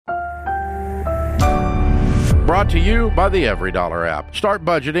Brought to you by the EveryDollar app. Start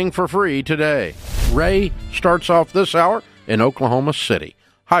budgeting for free today. Ray starts off this hour in Oklahoma City.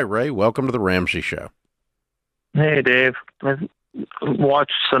 Hi, Ray. Welcome to the Ramsey Show. Hey, Dave. I've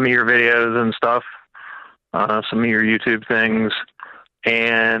watched some of your videos and stuff, some of your YouTube things,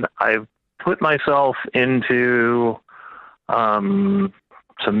 and I've put myself into some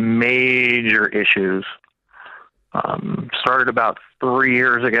major issues. Started about 3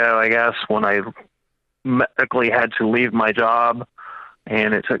 years ago, I guess, when I medically had to leave my job,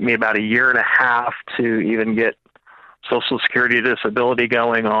 and it took me about 1.5 years to even get Social Security disability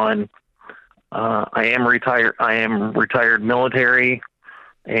going on. I am retired military,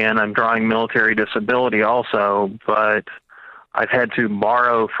 and I'm drawing military disability also, but I've had to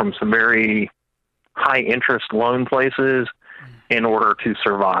borrow from some very high interest loan places in order to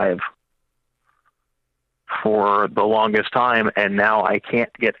survive for the longest time. And now I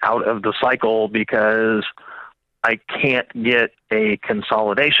can't get out of the cycle because I can't get a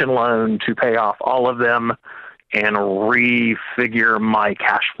consolidation loan to pay off all of them and refigure my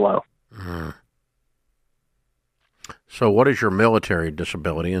cash flow. Mm-hmm. So what is your military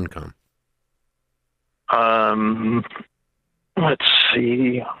disability income? Let's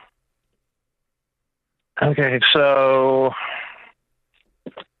see. Okay, so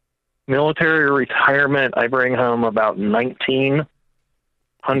military retirement, I bring home about $1,900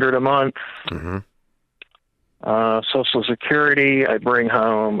 a month. Mm-hmm. Social Security, I bring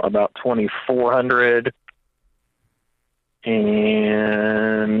home about $2,400,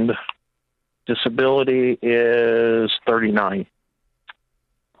 and disability is $39.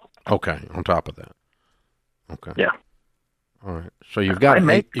 Okay, on top of that. Okay. Yeah. All right. So you've got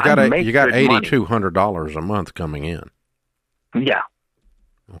 $8,200 a month coming in. Yeah.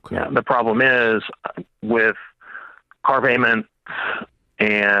 Okay. Yeah. The problem is with car payments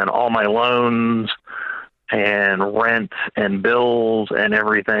and all my loans and rent and bills and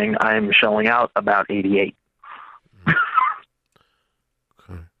everything, I'm shelling out about $88. Okay.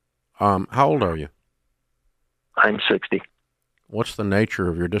 How old are you? I'm 60. What's the nature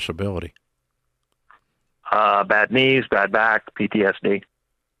of your disability? Bad knees, bad back, PTSD.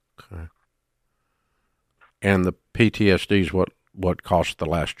 Okay. And the PTSD is what cost the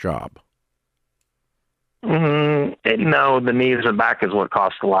last job? No, the knees and back is what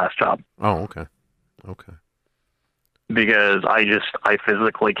cost the last job. Oh, okay. Okay. Because I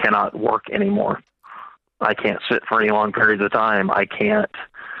physically cannot work anymore. I can't sit for any long periods of time. I can't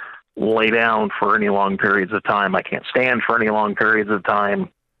lay down for any long periods of time. I can't stand for any long periods of time.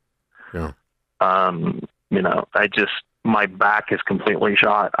 Yeah. My back is completely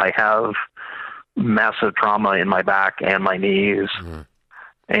shot. I have massive trauma in my back and my knees,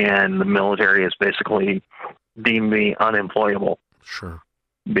 and the military has basically deemed me unemployable. Sure.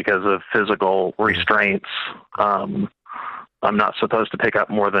 Because of physical restraints. I'm not supposed to pick up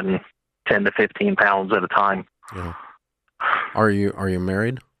more than 10 to 15 pounds at a time. Yeah. Are you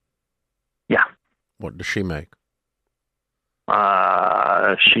married? Yeah. What does she make?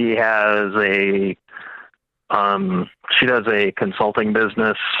 She has she does a consulting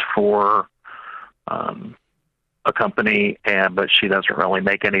business for a company, but she doesn't really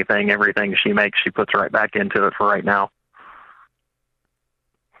make anything. Everything she makes, she puts right back into it for right now.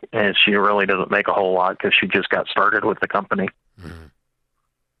 And she really doesn't make a whole lot because she just got started with the company. Mm-hmm.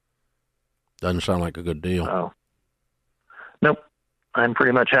 Doesn't sound like a good deal. Oh. Nope. I'm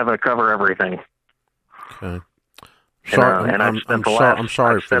pretty much having to cover everything. Okay. Sorry, I'm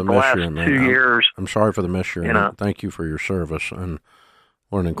sorry for the miss you're in. 2 years. I'm sorry for the miss you're in. Thank you for your service, and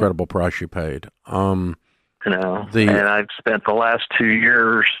what an incredible price you paid. And I've spent the last 2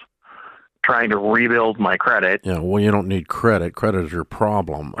 years trying to rebuild my credit. Yeah, well, you don't need credit. Credit is your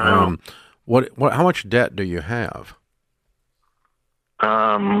problem. How much debt do you have?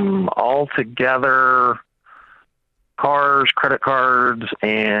 Altogether, cars, credit cards,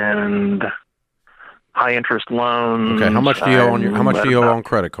 and high interest loans. Okay, how much do you owe on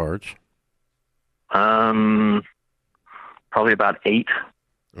credit cards? Probably about 8.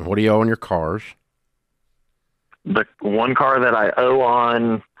 And what do you owe on your cars? The one car that I owe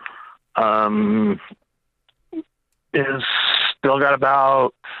on is still got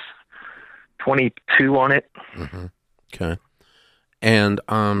about 22 on it. Mm-hmm. Okay. And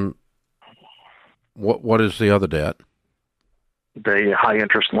what is the other debt? The high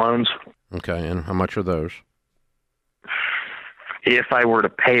interest loans. Okay, and how much are those? If I were to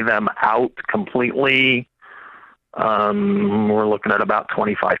pay them out completely, we're looking at about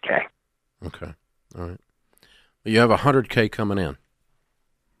 $25,000. Okay, all right. You have $100,000 coming in.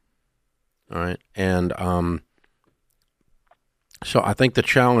 All right, and So I think the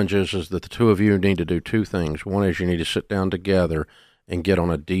challenge is that the two of you need to do two things. One is you need to sit down together and get on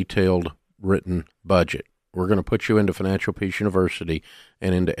a detailed written budget. We're going to put you into Financial Peace University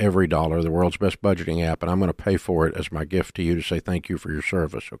and into Every Dollar, the world's best budgeting app, and I'm going to pay for it as my gift to you to say thank you for your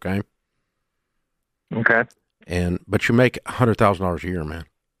service, okay? Okay. But you make $100,000 a year, man.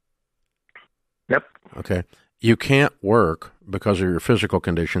 Yep. Okay. You can't work because of your physical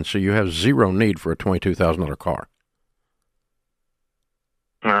condition, so you have zero need for a $22,000 car.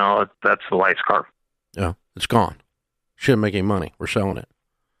 Well, that's the wife's car. Yeah, it's gone. Shouldn't make any money. We're selling it.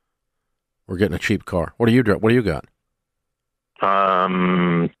 We're getting a cheap car. What do you got?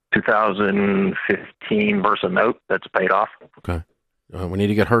 2015 Versa Note that's paid off. Okay. We need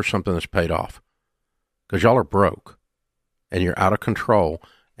to get her something that's paid off because y'all are broke and you're out of control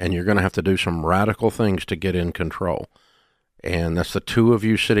and you're going to have to do some radical things to get in control. And that's the two of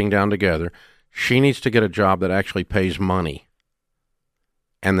you sitting down together. She needs to get a job that actually pays money.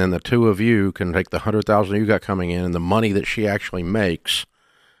 And then the two of you can take the $100,000 you got coming in and the money that she actually makes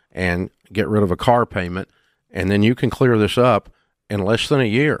and get rid of a car payment, and then you can clear this up in less than a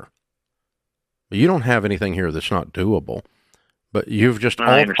year. You don't have anything here that's not doable, but you've just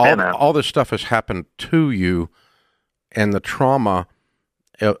all this stuff has happened to you, and the trauma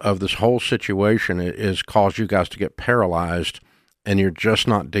of this whole situation is caused you guys to get paralyzed, and you're just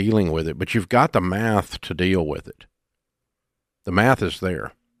not dealing with it. But you've got the math to deal with it. The math is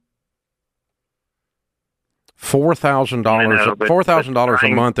there. $4,000 a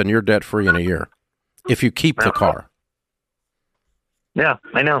month, and you're debt free in a year if you keep the car. Yeah,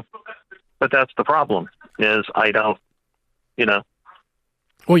 I know, but that's the problem. Is I don't,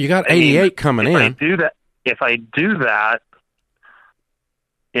 Well, you got 88 coming in. If I do that,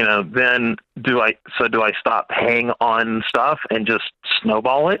 then do I stop paying on stuff and just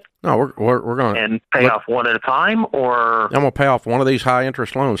snowball it? No, we're going to and pay off one at a time, or I'm going to pay off one of these high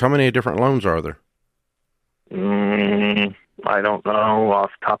interest loans. How many different loans are there? I don't know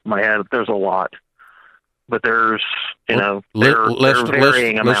off the top of my head. There's a lot, but there's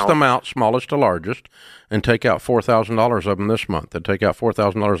varying amounts. List them out, smallest to largest, and take out $4,000 of them this month, and take out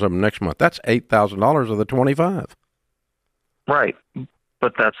 $4,000 of them next month. That's $8,000 of the 25. Right.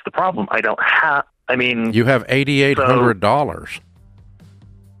 But that's the problem. I don't have, you have $8,800.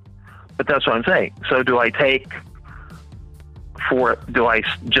 But that's what I'm saying. So do I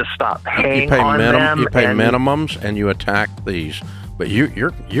just stop paying on them? You pay minimums and you attack these. But you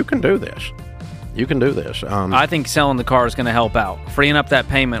can do this. You can do this. I think selling the car is going to help out. Freeing up that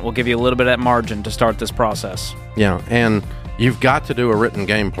payment will give you a little bit of that margin to start this process. Yeah, and you've got to do a written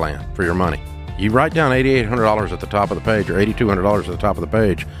game plan for your money. You write down $8,800 at the top of the page or $8,200 at the top of the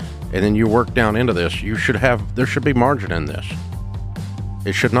page, and then you work down into this. There should be margin in this.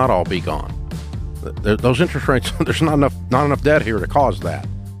 It should not all be gone. Those interest rates, there's not enough debt here to cause that.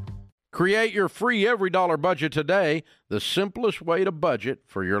 Create your free Every Dollar budget today, the simplest way to budget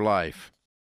for your life.